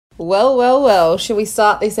Well. Should we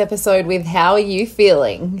start this episode with how are you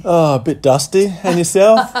feeling? Oh, a bit dusty. And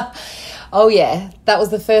yourself? Oh, yeah. That was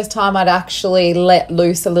the first time I'd actually let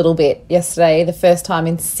loose a little bit yesterday. The first time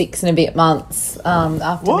in 6 and a bit months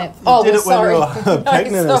after. What? You did it when you were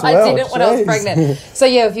pregnant as well. I did it when I was pregnant. So,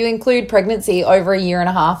 yeah, if you include pregnancy, over a year and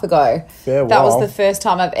a half ago. That was the first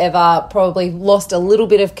time I've ever probably lost a little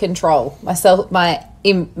bit of control. My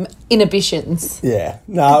inhibitions. Yeah.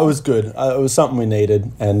 No, it was good. It was something we needed,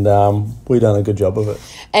 and we done a good job of it.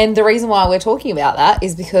 And the reason why we're talking about that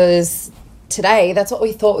is because today, that's what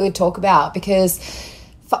we thought we would talk about, because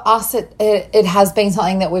for us, it has been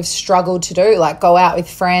something that we've struggled to do, like go out with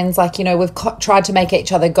friends. Like, you know, we've tried to make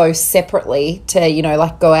each other go separately to, you know,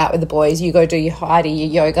 like go out with the boys. You go do your Heidi,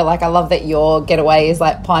 your yoga. Like, I love that your getaway is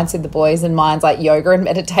like pints with the boys and mine's like yoga and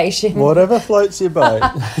meditation. Whatever floats your boat.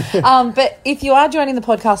 But if you are joining the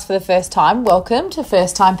podcast for the first time, welcome to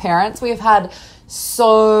First Time Parents. We've had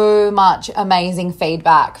so much amazing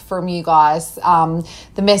feedback from you guys.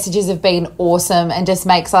 The messages have been awesome and just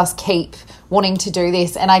makes us keep wanting to do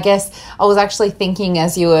this. And I guess I was actually thinking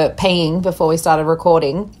as you were peeing before we started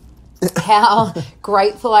recording how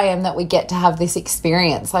grateful I am that we get to have this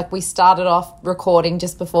experience. Like, we started off recording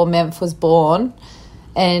just before Memph was born,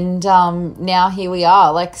 and now here we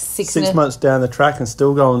are, like 6 months down the track and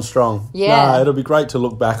still going strong. Yeah. No, it'll be great to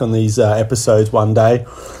look back on these episodes one day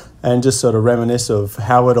and just sort of reminisce of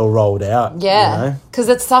how it all rolled out. Yeah, because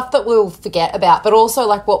it's stuff that we'll forget about. But also,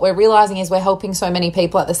 like, what we're realising is we're helping so many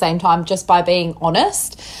people at the same time just by being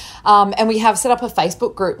honest. And we have set up a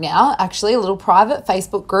Facebook group now, actually, a little private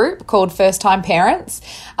Facebook group called First Time Parents.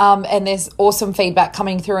 And there's awesome feedback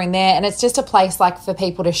coming through in there. And it's just a place like for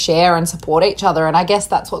people to share and support each other. And I guess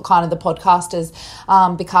that's what kind of the podcast has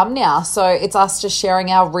become now. So it's us just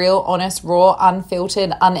sharing our real, honest, raw,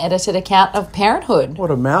 unfiltered, unedited account of parenthood.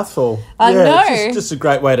 What a mouthful. I know. It's just a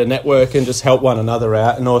great way to network and just help one another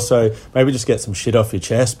out, and also maybe just get some shit off your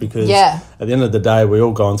chest, because at the end of the day, we're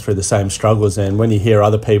all going through the same struggles. And when you hear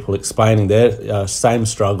other people explaining their same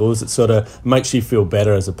struggles, it sort of makes you feel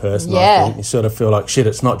better as a person. I think you sort of feel like, shit,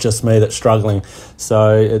 it's not just me that's struggling.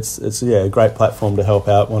 So it's a great platform to help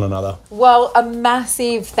out one another. Well, a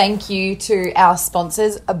massive thank you to our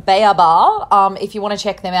sponsors, Bayabar. If you want to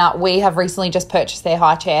check them out, we have recently just purchased their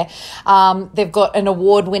high chair. They've got an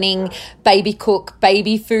award-winning baby cook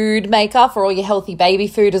baby food maker for all your healthy baby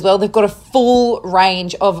food as well. They've got a full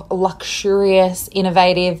range of luxurious,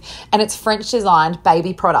 innovative, and it's French designed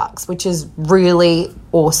baby products, which is really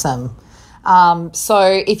awesome. So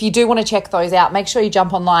if you do want to check those out, make sure you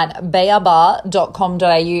jump online, bayabar.com.au,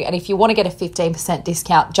 and if you want to get a 15%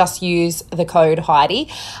 discount, just use the code Heidi.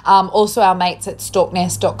 Also, our mates at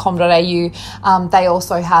stalknest.com.au, they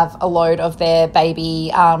also have a load of their baby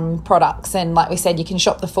products, and like we said, you can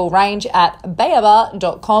shop the full range at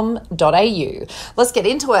bayabar.com.au. Let's get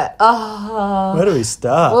into it. Where do we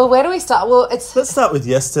start? Well, let's start with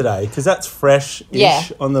yesterday, because that's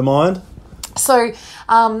fresh-ish on the mind. So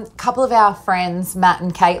a couple of our friends, Matt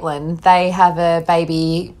and Caitlin, they have a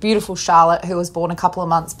baby, beautiful Charlotte, who was born a couple of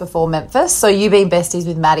months before Memphis. So you've been besties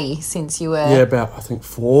with Maddie since you were... Yeah, about, I think,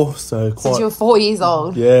 4. Since you were 4 years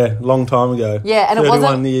old. Yeah, long time ago. Yeah, and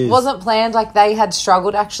it wasn't planned. Like, they had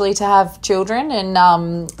struggled, actually, to have children. And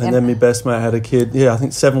then my best mate had a kid, I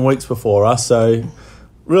think 7 weeks before us, so...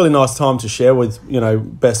 Really nice time to share with,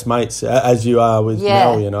 best mates, as you are with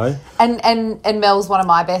Mel, And Mel's one of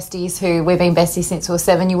my besties, who we've been besties since we were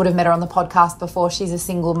 7. You would have met her on the podcast before. She's a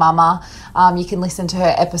single mama. You can listen to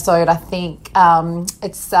her episode. I think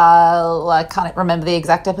it's, I can't remember the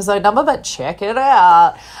exact episode number, but check it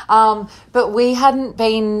out. But we hadn't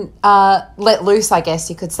been let loose, I guess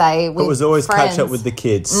you could say, with It was always friends. Catch up with the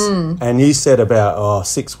kids. And you said about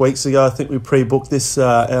 6 weeks ago, I think we pre-booked this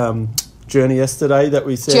journey yesterday that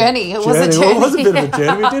we said. It was a journey. Well, it was a bit of a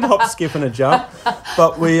journey. We did hop, skip and a jump.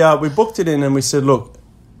 But we booked it in and we said, look,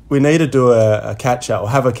 we need to do a catch-up or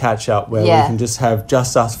have a catch-up where we can just have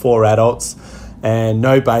just us 4 adults and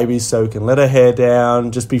no babies, so we can let our hair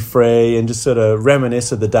down, just be free and just sort of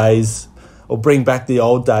reminisce of the days or bring back the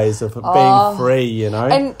old days of being free,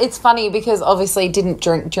 And it's funny because obviously didn't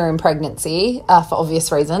drink during pregnancy for obvious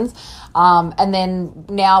reasons. And then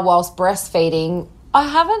now whilst breastfeeding, I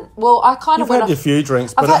haven't. Well, I kind of You've had a few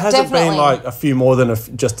drinks, but it hasn't been like a few more than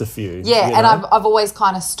just a few. Yeah, and I've always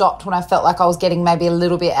kind of stopped when I felt like I was getting maybe a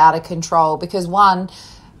little bit out of control, because one,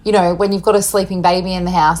 when you've got a sleeping baby in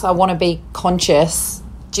the house, I want to be conscious.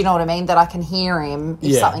 Do you know what I mean? That I can hear him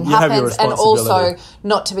if something happens, and also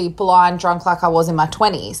not to be blind drunk like I was in my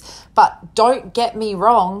 20s. But don't get me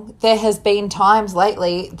wrong, there has been times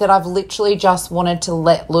lately that I've literally just wanted to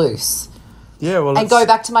let loose. Yeah, well, and go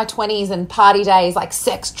back to my 20s and party days, like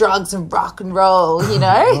sex, drugs, and rock and roll, you know?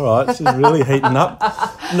 All right, she's really heating up.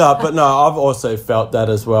 No, I've also felt that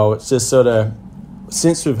as well. It's just sort of,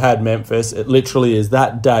 since we've had Memphis, it literally is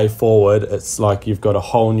that day forward. It's like you've got a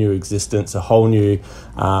whole new existence, a whole new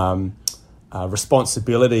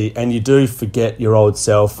responsibility, and you do forget your old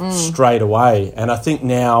self straight away. And I think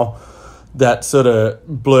now that sort of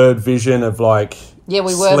blurred vision of like, we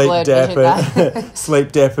were blurred vision.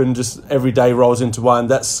 Sleep dep and just every day rolls into one.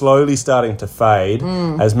 That's slowly starting to fade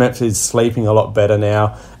as Memphis is sleeping a lot better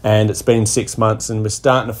now, and it's been 6 months and we're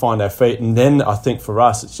starting to find our feet. And then I think for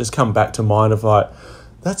us, it's just come back to mind of like,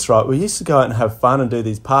 that's right, we used to go out and have fun and do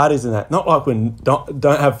these parties and that. Not like we don't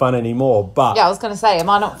have fun anymore, but... Yeah, I was going to say,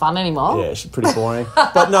 am I not fun anymore? Yeah, she's pretty boring.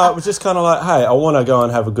 But no, it was just kind of like, hey, I want to go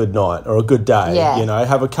and have a good night or a good day, you know,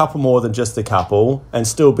 have a couple more than just a couple and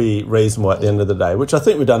still be reasonable at the end of the day, which I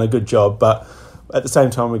think we've done a good job, but... At the same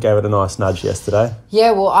time, we gave it a nice nudge yesterday.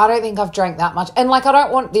 Yeah, well, I don't think I've drank that much. And, like, I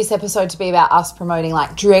don't want this episode to be about us promoting,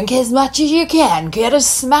 like, drink as much as you can, get as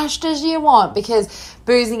smashed as you want, because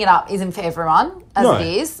boozing it up isn't for everyone, as it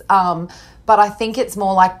is. But I think it's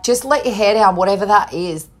more like just let your hair down, whatever that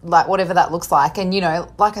is, like, whatever that looks like. And, you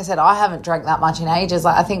know, like I said, I haven't drank that much in ages.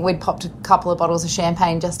 Like, I think we'd popped a couple of bottles of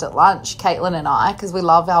champagne just at lunch, Caitlin and I, because we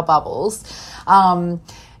love our bubbles.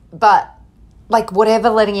 But... like, whatever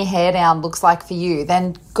letting your hair down looks like for you,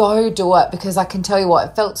 then go do it, because I can tell you what,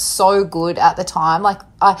 it felt so good at the time. Like,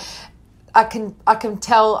 I can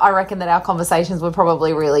tell, I reckon that our conversations were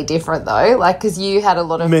probably really different, though. Like, because you had a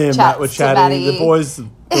lot of Me and Matt were chatting, the boys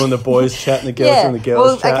doing the boys chat and the girls doing the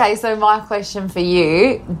girls chat. Okay, so my question for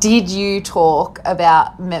you, did you talk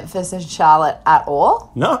about Memphis and Charlotte at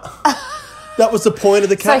all? No. That was the point of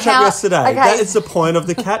the catch-up yesterday. Okay. That is the point of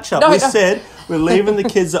the catch-up. We said we're leaving the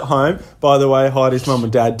kids at home. By the way, Heidi's mum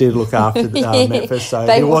and dad did look after Memphis, so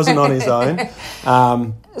he wasn't on his own.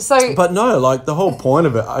 But no, like the whole point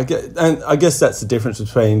of it, I guess that's the difference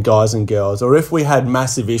between guys and girls. Or if we had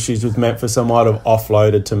massive issues with Memphis, I might have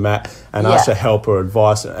offloaded to Matt and asked for help or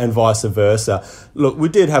advice, and vice versa. Look, we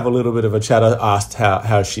did have a little bit of a chat. I asked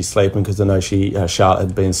how she's sleeping, because I know Charlotte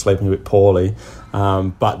had been sleeping a bit poorly.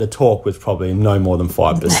 But the talk was probably no more than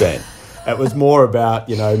 5%. It was more about,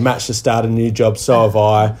 you know, Matt's just started a new job, so have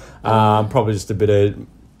I. Probably just a bit of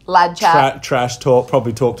lad chat, trash talk.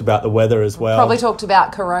 Probably talked about the weather as well. Probably talked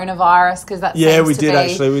about coronavirus, because that we did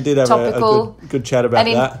actually. We did have a good chat about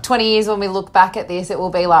that. And in 20 years, when we look back at this, it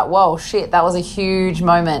will be like, whoa, shit, that was a huge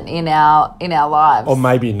moment in our lives. Or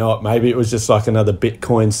maybe not. Maybe it was just like another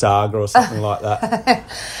Bitcoin saga or something like that.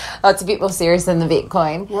 Oh, it's a bit more serious than the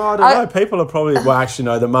Bitcoin. Well, I don't know. People are probably... Well, actually,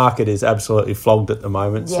 no, the market is absolutely flogged at the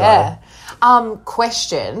moment. Yeah. So.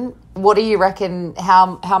 Question, what do you reckon,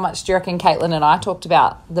 how much do you reckon Caitlin and I talked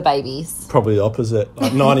about the babies? Probably the opposite.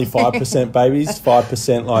 Like 95% babies,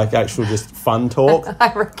 5% like actual just fun talk.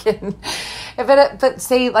 I reckon. But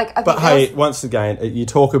see, like... But hey, once again, you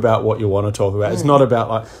talk about what you want to talk about. It's not about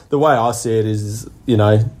like... The way I see it is, you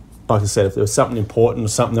know... Like I said, if there was something important or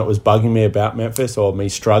something that was bugging me about Memphis or me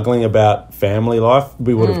struggling about family life,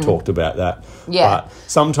 we would have talked about that. Yeah. But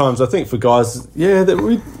sometimes I think for guys,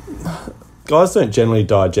 guys don't generally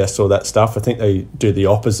digest all that stuff. I think they do the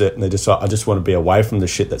opposite, and they just like, I just want to be away from the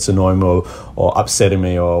shit that's annoying me or upsetting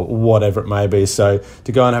me or whatever it may be. So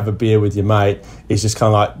to go and have a beer with your mate is just kind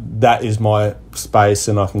of like, that is my space,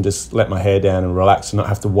 and I can just let my hair down and relax and not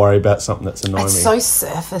have to worry about something that's annoying me. It's so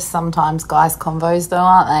surface sometimes, guys' convos though,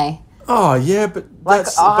 aren't they? Oh yeah, but like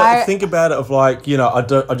but think about it of like, you know,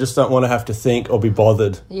 I just don't want to have to think or be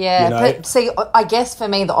bothered. Yeah, you know? But see, I guess for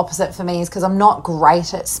me the opposite for me is because I'm not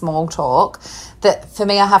great at small talk. That for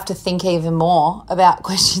me I have to think even more about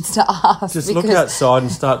questions to ask. Just look outside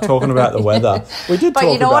and start talking about the weather. We did talk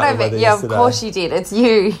about the weather yesterday. Of course you did. It's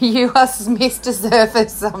you. You are Mr.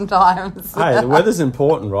 Surface sometimes. Hey, the weather's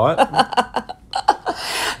important, right?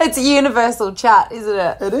 It's a universal chat, isn't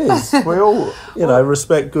it? It is. We all, you know,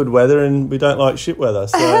 respect good weather, and we don't like shit weather.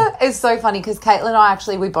 So it's so funny because Caitlin and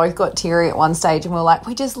I we both got teary at one stage, and we were like,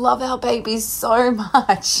 we just love our babies so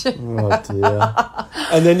much. Oh dear.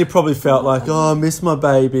 And then you probably felt like, oh, I miss my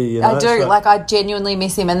baby. You know? I do. Like I genuinely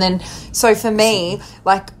miss him. And then, so for me,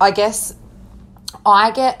 like I guess I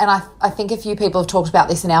get, and I think a few people have talked about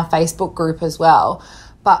this in our Facebook group as well.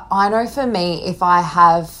 But I know for me, if I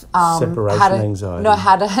have separation anxiety. No,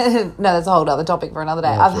 that's a whole other topic for another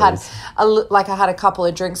day. Oh, I had a couple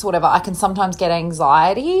of drinks or whatever. I can sometimes get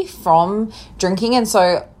anxiety from drinking, and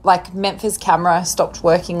so like Memphis' camera stopped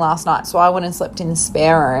working last night, so I went and slept in the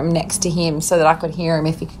spare room next to him so that I could hear him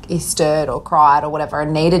if he stirred or cried or whatever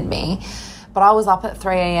and needed me. But I was up at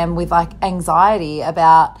 3 a.m. with like anxiety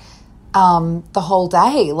about the whole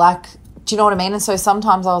day, like. do you know what I mean? And so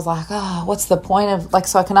sometimes I was like, oh, what's the point of, like,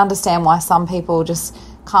 so I can understand why some people just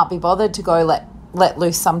can't be bothered to go let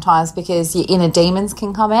loose sometimes, because your inner demons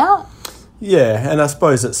can come out. Yeah, and I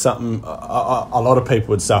suppose it's something a lot of people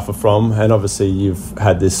would suffer from, and obviously you've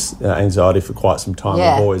had this anxiety for quite some time.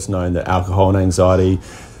 Yeah. I've always known that alcohol and anxiety,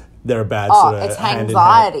 they're a bad sort of it's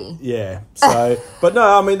anxiety. Yeah. So, but no,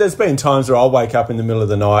 I mean, there's been times where I'll wake up in the middle of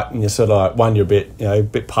the night and you're sort of like, one, you're a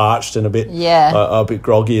bit parched and a bit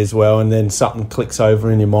groggy as well, and then something clicks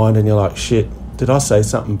over in your mind and you're like, shit, did I say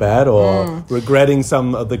something bad, or regretting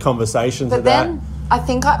some of the conversations but of that? Then I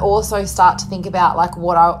think I also start to think about like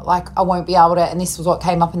what I won't be able to, and this was what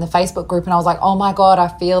came up in the Facebook group, and I was like, oh my God, I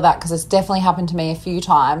feel that, because it's definitely happened to me a few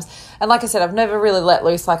times. And like I said, I've never really let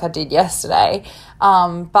loose like I did yesterday,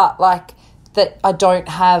 but like that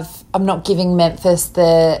I'm not giving Memphis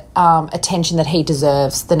the attention that he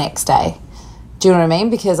deserves the next day. Do you know what I mean?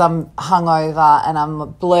 Because I'm hungover and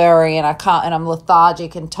I'm blurry and and I'm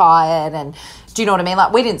lethargic and tired, and do you know what I mean?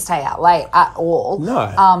 Like, we didn't stay out late at all.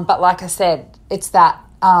 No. But like I said, it's that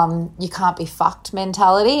you can't be fucked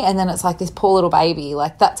mentality, and then it's like this poor little baby.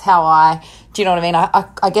 Like, that's how do you know what I mean?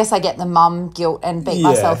 I guess I get the mum guilt and beat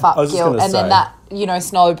myself up guilt, and then that,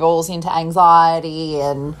 snowballs into anxiety.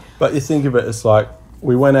 And but you think of it, it's like,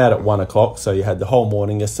 we went out at 1 o'clock, so you had the whole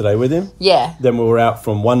morning yesterday with him. Yeah. Then we were out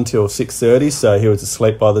from 1 till 6:30, so he was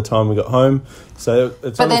asleep by the time we got home. So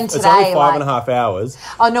it's only 5.5 hours.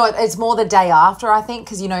 Oh, no, it's more the day after, I think,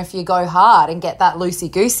 because, if you go hard and get that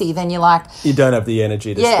loosey-goosey, then you're like... You don't have the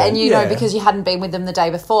energy to spend. And because you hadn't been with them the day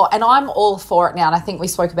before. And I'm all for it now, and I think we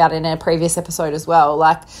spoke about it in a previous episode as well,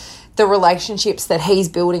 like... the relationships that he's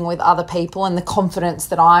building with other people and the confidence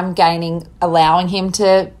that I'm gaining, allowing him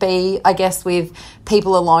to be, I guess, with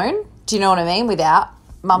people alone. Do you know what I mean? Without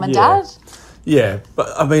mum and dad. Yeah, but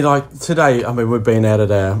I mean, like today, we've been out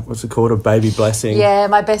at a baby blessing. Yeah,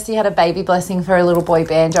 my bestie had a baby blessing for a little boy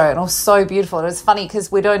Banjo, and it was so beautiful. It was funny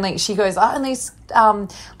because she goes, I only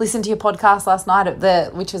listened to your podcast last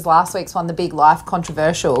night which was last week's one, the big life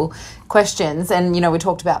controversial questions, and we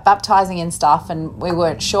talked about baptizing and stuff, and we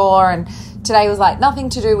weren't sure, and today was like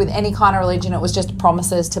nothing to do with any kind of religion. It was just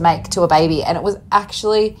promises to make to a baby, and it was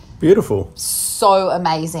actually beautiful, so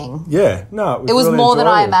amazing. Yeah, no, it was really more than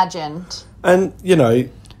I imagined. And,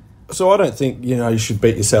 so I don't think, you should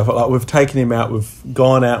beat yourself up. Like, we've taken him out, we've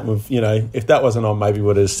gone out, and if that wasn't on, maybe we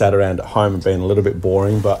would have sat around at home and been a little bit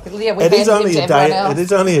boring. But it is only a day. It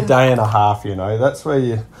is only a day and a half, That's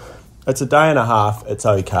where it's a day and a half, it's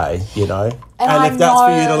okay, And if that's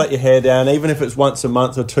for you to let your hair down, even if it's once a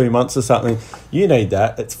month or 2 months or something, you need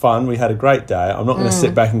that. It's fun. We had a great day. I'm not going to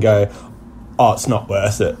sit back and go, oh, it's not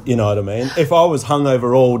worth it. You know what I mean? If I was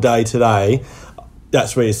hungover all day today...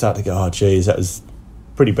 that's where you start to go, oh, geez, that was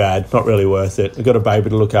pretty bad, not really worth it. I've got a baby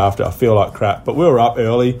to look after, I feel like crap. But we were up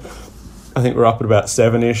early. I think we were up at about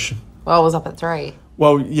 7-ish. Well, I was up at 3.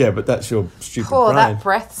 Well, yeah, but that's your stupid brain. That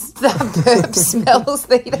burp smells,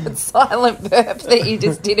 that silent burp that you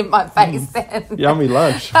just did in my face then. Yummy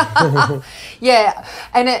lunch. Yeah,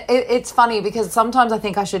 and it's funny because sometimes I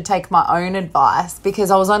think I should take my own advice, because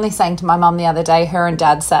I was only saying to my mum the other day, her and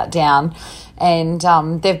dad sat down, and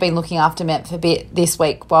they've been looking after Memp a bit this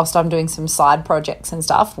week whilst I'm doing some side projects and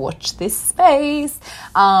stuff. Watch this space.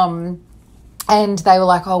 And they were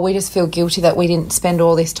like, oh, we just feel guilty that we didn't spend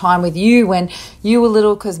all this time with you when you were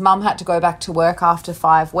little, because mum had to go back to work after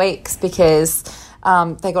 5 weeks because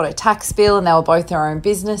they got a tax bill and they were both their own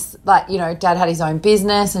business. Like, dad had his own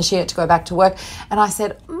business and she had to go back to work. And I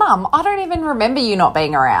said, Mum, I don't even remember you not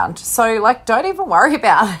being around. So, don't even worry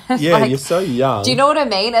about it. Yeah, you're so young. Do you know what I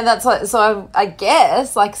mean? And that's like, so I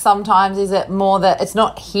guess, sometimes is it more that it's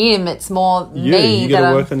not him, it's more me. You got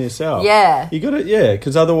to work on yourself. Yeah. You got to,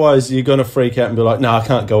 because otherwise you're going to freak out and be like, no, I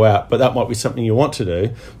can't go out. But that might be something you want to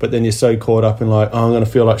do. But then you're so caught up in I'm going to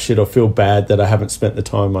feel like shit or feel bad that I haven't spent the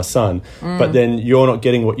time with my son. But then you're not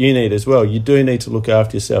getting what you need as well. You do need to look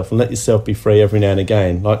after yourself and let yourself be free every now and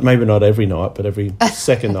again. Maybe not every night, but every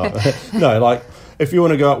second night. No, if you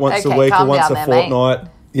want to go out once a week or once a fortnight,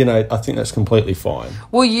 I think that's completely fine.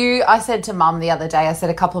 Well, I said to Mum the other day, I said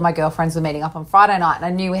a couple of my girlfriends were meeting up on Friday night, and I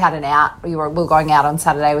knew we had an out. We were going out on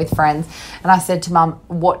Saturday with friends, and I said to Mum,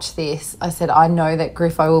 watch this. I said, I know that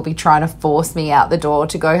Griffo will be trying to force me out the door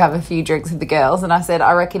to go have a few drinks with the girls, and I said,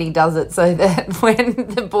 I reckon he does it so that when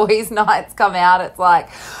the boys' nights come out, it's like...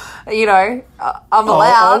 I'm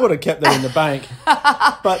allowed. I would have kept that in the bank.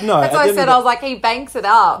 But no. That's what I said. I was like, he banks it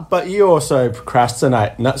up. But you also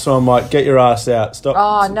procrastinate, and that's why I'm like, get your ass out. Stop.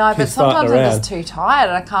 Oh, no, but sometimes I'm just too tired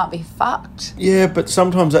and I can't be fucked. Yeah, but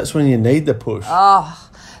sometimes that's when you need the push.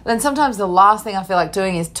 Oh, then sometimes the last thing I feel like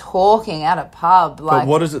doing is talking at a pub. Like, but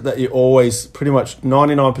what is it that you always, pretty much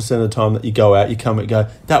 99% of the time that you go out, you come and go,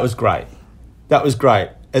 that was great. That was great.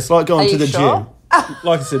 It's like going to the gym.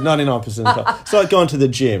 Like I said, 99% of the time. It's like going to the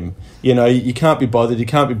gym. You know, you can't be bothered. You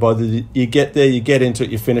get there, you get into it,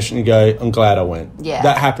 you finish it, and you go, I'm glad I went. Yeah.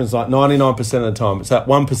 That happens like 99% of the time. It's that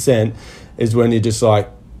 1% is when you're just like,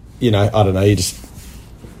 you know, I don't know, you just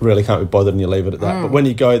really can't be bothered and you leave it at that. But when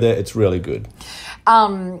you go there, it's really good.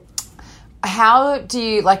 How do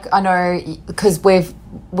you, like, I know, because we've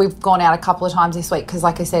gone out a couple of times this week, because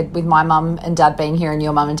like I said, with my mum and dad being here and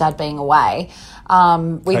your mum and dad being away,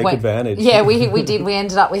 we Take went advantage. Yeah, we did. We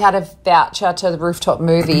ended up, we had a voucher to the Rooftop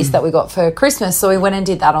Movies that we got for Christmas, so we went and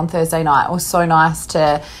did that on Thursday night. It was so nice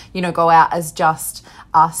to, you know, go out as just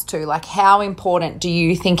us two. Like, how important do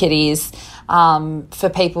you think it is for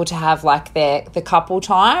people to have like the couple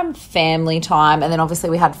time, family time, and then obviously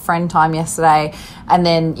we had friend time yesterday, and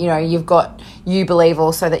then, you know, you've got, you believe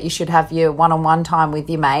also that you should have your one-on-one time with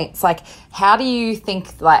your mates. Like, how do you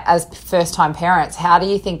think, like, as first time parents, how do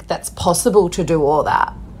you think that's possible to do all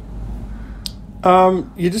that?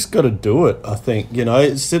 You just got to do it, I think. You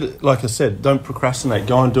know, like I said, don't procrastinate.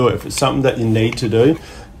 Go and do it. If it's something that you need to do,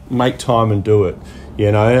 make time and do it.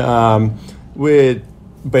 You know, we're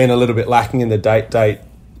being a little bit lacking in the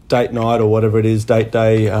date night or whatever it is, date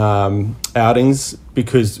day outings,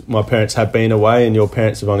 because my parents have been away and your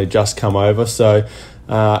parents have only just come over. So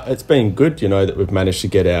it's been good, you know, that we've managed to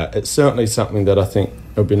get out. It's certainly something that I think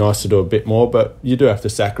it would be nice to do a bit more, but you do have to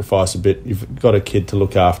sacrifice a bit. You've got a kid to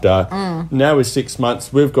look after. Now with 6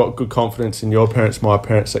 months, we've got good confidence in your parents, my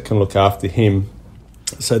parents, that can look after him.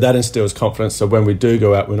 So that instills confidence. So when we do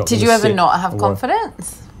go out, we're not. Did you ever not have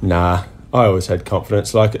confidence? Nah, I always had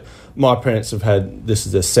confidence. Like, my parents have had, this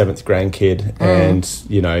is their 7th grandkid, and,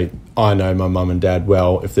 you know, I know my mum and dad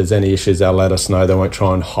well. If there's any issues, they'll let us know. They won't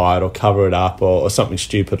try and hide or cover it up or something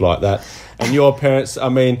stupid like that. And your parents, I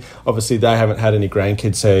mean, obviously they haven't had any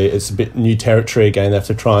grandkids, so it's a bit new territory again. They have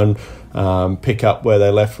to try and pick up where they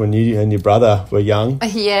left when you and your brother were young.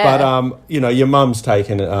 Yeah. But, you know, your mum's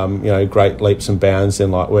taken, you know, great leaps and bounds in,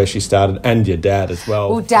 like, where she started, and your dad as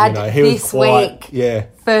well. Well, Dad, you know, he this week, yeah.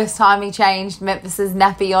 first time he changed Memphis's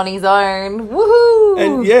nappy on his own. Woohoo!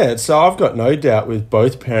 And, yeah, so I've got no doubt with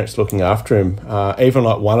both parents looking after him, even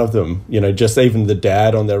like one of them, you know, just even the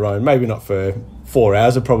dad on their own, maybe not for 4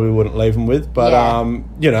 hours, I probably wouldn't leave them with, but,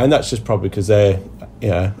 you know, and that's just probably because they're, you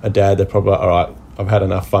know, a dad, they're probably like, all right, I've had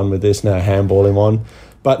enough fun with this, now handball him on.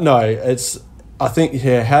 But no, I think,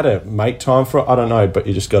 yeah, how to make time for it, I don't know, but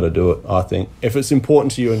you just got to do it, I think. If it's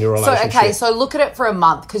important to you and your relationship. So, okay, so look at it for a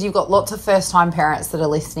month, because you've got lots of first-time parents that are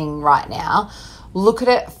listening right now. Look at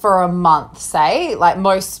it for a month, say. Like,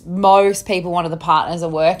 most people, one of the partners are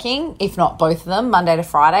working, if not both of them, Monday to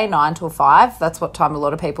Friday, 9 till 5. That's what time a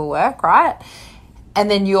lot of people work, right?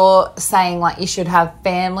 And then you're saying, like, you should have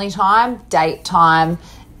family time, date time,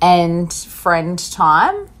 and friend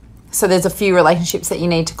time. So there's a few relationships that you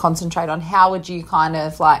need to concentrate on. How would you kind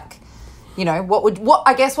of, like, you know, what would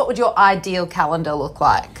your ideal calendar look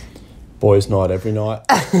like? Boys' night every night.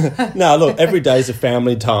 No, look, every day is a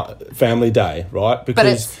family day, right?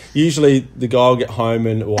 Because usually the guy will get home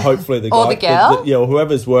or hopefully the guy... Or the girl? Or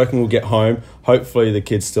whoever's working will get home. Hopefully the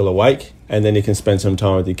kid's still awake, and then you can spend some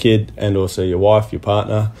time with your kid and also your wife, your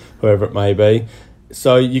partner, whoever it may be.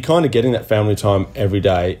 So you're kind of getting that family time every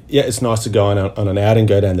day. Yeah, it's nice to go on an outing,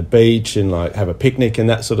 go down the beach and, like, have a picnic and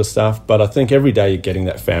that sort of stuff. But I think every day you're getting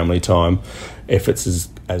that family time. If it's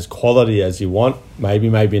as quality as you want,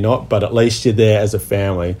 maybe not, but at least you're there as a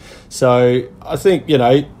family. So I think, you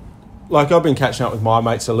know, like, I've been catching up with my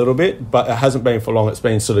mates a little bit, but it hasn't been for long. It's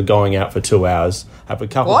been sort of going out for 2 hours, have a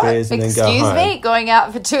couple of beers and then go home. Excuse me? Going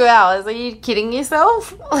out for 2 hours? Are you kidding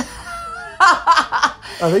yourself?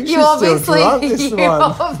 I think she's still drunk this one. You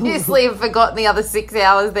obviously have forgotten the other 6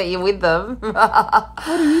 hours that you're with them. What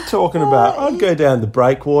are you talking about? I'd go down the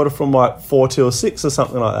breakwater from like 4 till 6 or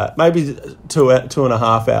something like that. Maybe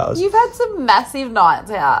 2.5 hours. You've had some massive nights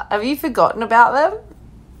out. Have you forgotten about them?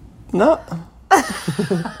 No.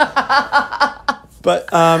 But,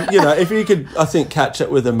 you know, if you could, I think, catch it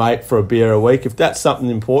with a mate for a beer a week, if that's something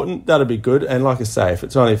important, that'd be good. And like I say, if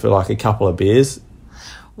it's only for like a couple of beers...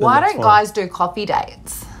 Why don't guys do coffee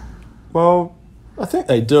dates? Well, I think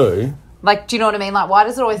they do. Like, do you know what I mean? Like, why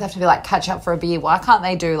does it always have to be, like, catch up for a beer? Why can't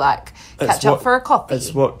they do, like, catch up for a coffee?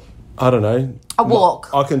 It's what, I don't know. A walk.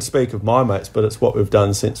 I can speak of my mates, but it's what we've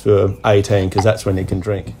done since we were 18, because that's when you can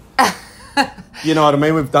drink. You know what I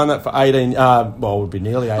mean? We've done that for 18, well, it would be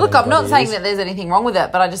nearly 18 Look, I'm not saying years. that there's anything wrong with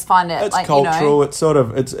it, but I just find it It's cultural. It's sort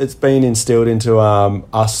of it's been instilled into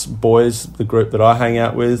us boys, the group that I hang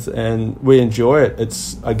out with, and we enjoy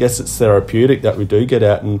it. I guess it's therapeutic that we do get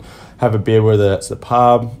out and have a beer, whether it's the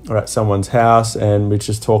pub or at someone's house, and we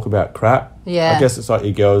just talk about crap. Yeah. I guess it's like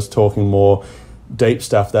your girls talking more deep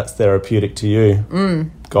stuff that's therapeutic to you.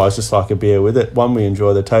 Guys just like a beer with it. One, we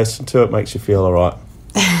enjoy the taste, and two, it makes you feel all right.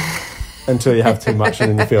 Until you have too much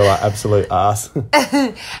and then you feel like absolute arse.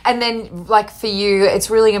 And then, like, for you, it's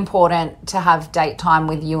really important to have date time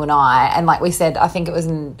with you and I. And like we said, I think it was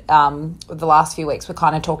in the last few weeks we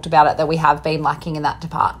kind of talked about it, that we have been lacking in that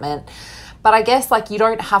department. But I guess, like, you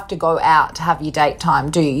don't have to go out to have your date time,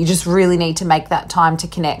 do you? You just really need to make that time to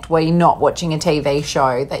connect where you're not watching a TV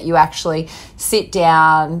show, that you actually sit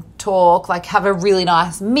down, talk, like have a really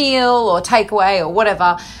nice meal or takeaway or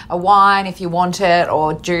whatever, a wine if you want it,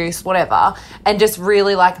 or juice, whatever, and just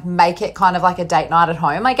really, like, make it kind of like a date night at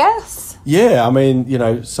home, I guess. Yeah, I mean, you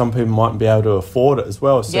know, some people mightn't be able to afford it as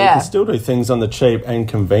well. So you can still do things on the cheap and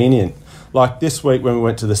convenient. Like this week when we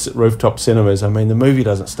went to the rooftop cinemas, I mean, the movie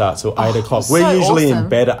doesn't start till 8 o'clock. We're usually in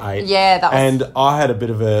bed at 8. Yeah, that was... And I had a bit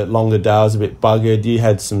of a longer day. I was a bit buggered. You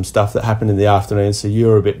had some stuff that happened in the afternoon, so you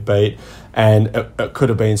were a bit beat. And it could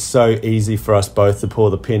have been so easy for us both to pull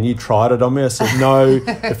the pin. You tried it on me. I said, no,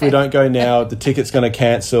 if we don't go now, the ticket's going to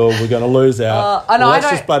cancel. We're going to lose out. Let's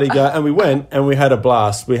just bloody go. And we went and we had a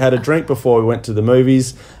blast. We had a drink before we went to the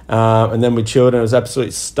movies, and then we chilled, and it was an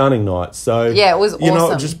absolutely stunning night. So, yeah, it was awesome. You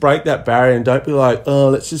know, just break that barrier and don't be like,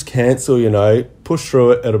 oh, let's just cancel, you know. Push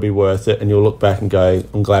through it, it'll be worth it, and you'll look back and go,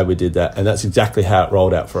 I'm glad we did that. And that's exactly how it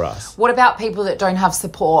rolled out for us. What about people that don't have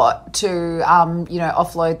support to, you know,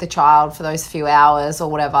 offload the child for those few hours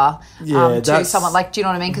or whatever to someone? Like, do you know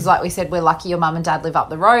what I mean? Because like we said, we're lucky your mum and dad live up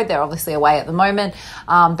the road. They're obviously away at the moment.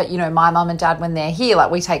 But, you know, my mum and dad, when they're here,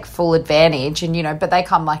 like, we take full advantage, and, you know, but they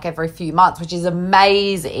come like every few months, which is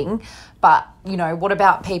amazing. But, you know, what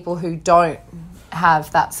about people who don't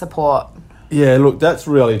have that support? Yeah, look, that's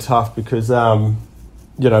really tough because,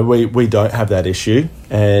 you know, we don't have that issue.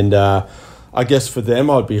 And I guess for them,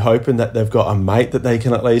 I'd be hoping that they've got a mate that they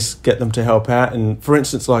can at least get them to help out. And, for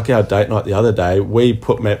instance, like our date night the other day, we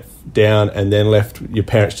put Matt down and then left your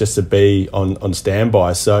parents just to be on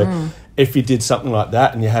standby. So if you did something like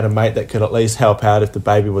that and you had a mate that could at least help out if the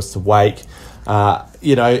baby was to wake,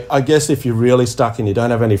 you know, I guess if you're really stuck and you don't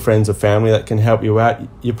have any friends or family that can help you out,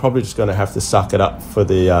 you're probably just going to have to suck it up for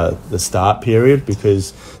the start period,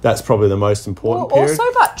 because that's probably the most important period. Also,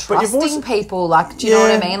 but trusting people, like, do you know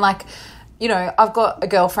what I mean? Like, you know, I've got a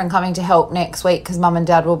girlfriend coming to help next week because mum and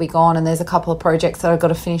dad will be gone, and there's a couple of projects that I've got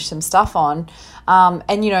to finish some stuff on.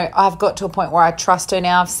 And, you know, I've got to a point where I trust her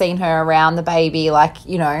now. I've seen her around the baby, like,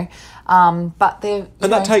 you know. But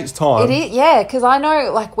that takes time. It is, yeah, because I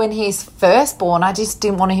know, like, when he's first born, I just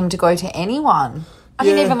didn't want him to go to anyone. I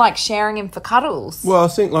didn't even like sharing him for cuddles. Well, I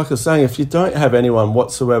think, like I was saying, if you don't have anyone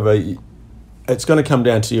whatsoever, it's going to come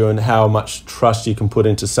down to you and how much trust you can put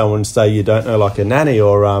into someone. Say you don't know, like a nanny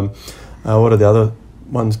or what are the other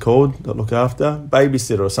ones called that look after?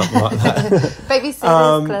 Babysitter or something like that.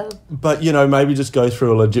 Babysitters Club. But, you know, maybe just go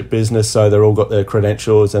through a legit business so they're all got their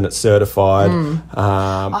credentials and it's certified.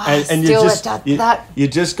 And you're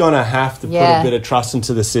just going to have to put a bit of trust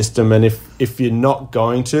into the system. And if you're not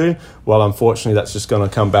going to, well, unfortunately, that's just going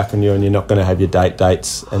to come back on you, and you're not going to have your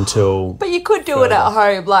dates until... But you could do it at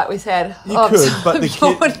home, like we said. You could, but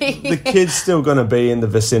the kid's still going to be in the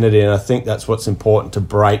vicinity, and I think that's what's important, to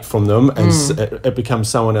break from them, and it becomes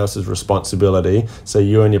someone else's responsibility, so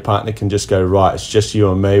you and your partner can just go, right, it's just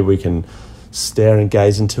you and me, we can stare and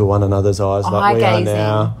gaze into one another's eyes like we are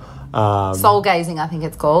now. Soul gazing, I think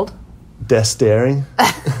it's called. Death staring.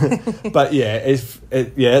 But yeah,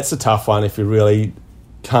 it's a tough one if you really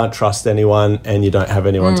can't trust anyone and you don't have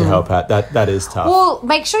anyone to help out. That is tough. Well,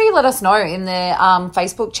 make sure you let us know in the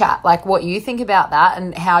Facebook chat, like, what you think about that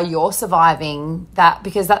and how you're surviving that,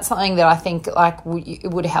 because that's something that I think, like,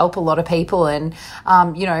 it would help a lot of people. And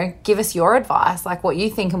you know, give us your advice, like what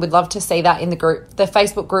you think, and we'd love to see that in the group. The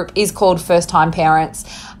Facebook group is called First Time Parents.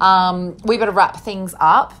 We better wrap things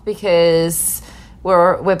up because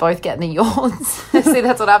we're both getting the yawns. See,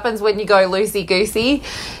 that's what happens when you go loosey-goosey.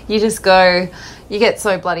 You get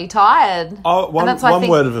so bloody tired. One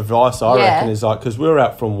word of advice I reckon is, like, because we were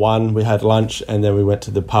out from 1, we had lunch, and then we went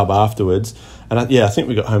to the pub afterwards. And I think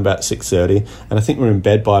we got home about 6:30, and I think we were in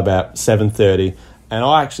bed by about 7:30. And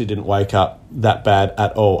I actually didn't wake up that bad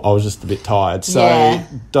at all. I was just a bit tired. So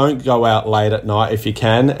don't go out late at night if you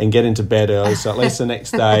can, and get into bed early, so at least the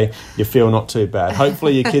next day you feel not too bad.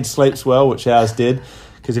 Hopefully your kid sleeps well, which ours did,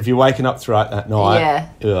 Because if you're waking up throughout that night,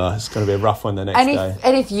 it's going to be a rough one the next day.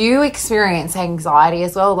 And if you experience anxiety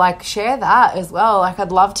as well, like share that as well. Like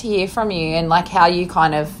I'd love to hear from you and like how you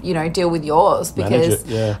kind of, you know, deal with yours, because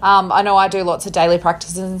I know I do lots of daily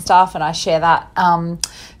practices and stuff, and I share that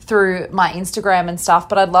through my Instagram and stuff,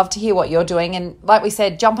 but I'd love to hear what you're doing. And like we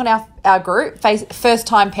said, jump on our group, First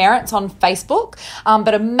Time Parents on Facebook,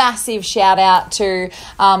 but a massive shout out to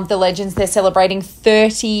the Legends. They're celebrating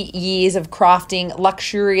 30 years of crafting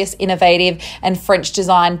luxurious, innovative and French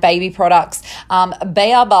designed baby products.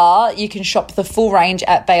 Beabar, you can shop the full range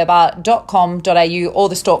at beabar.com.au or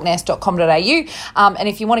thestalknest.com.au, and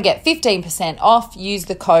if you want to get 15% off, use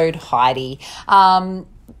the code Heidi.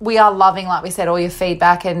 We are loving, like we said, all your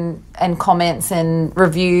feedback and comments and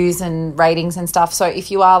reviews and ratings and stuff. So if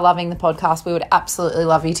you are loving the podcast, we would absolutely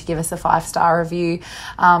love you to give us a 5-star review.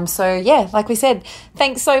 Like we said,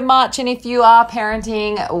 thanks so much. And if you are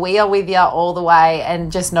parenting, we are with you all the way,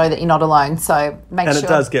 and just know that you're not alone. So make sure. And it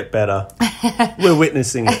does get better. We're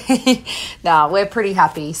witnessing it. We're pretty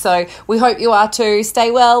happy. So we hope you are too. Stay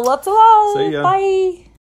well. Lots of love. See ya. Bye.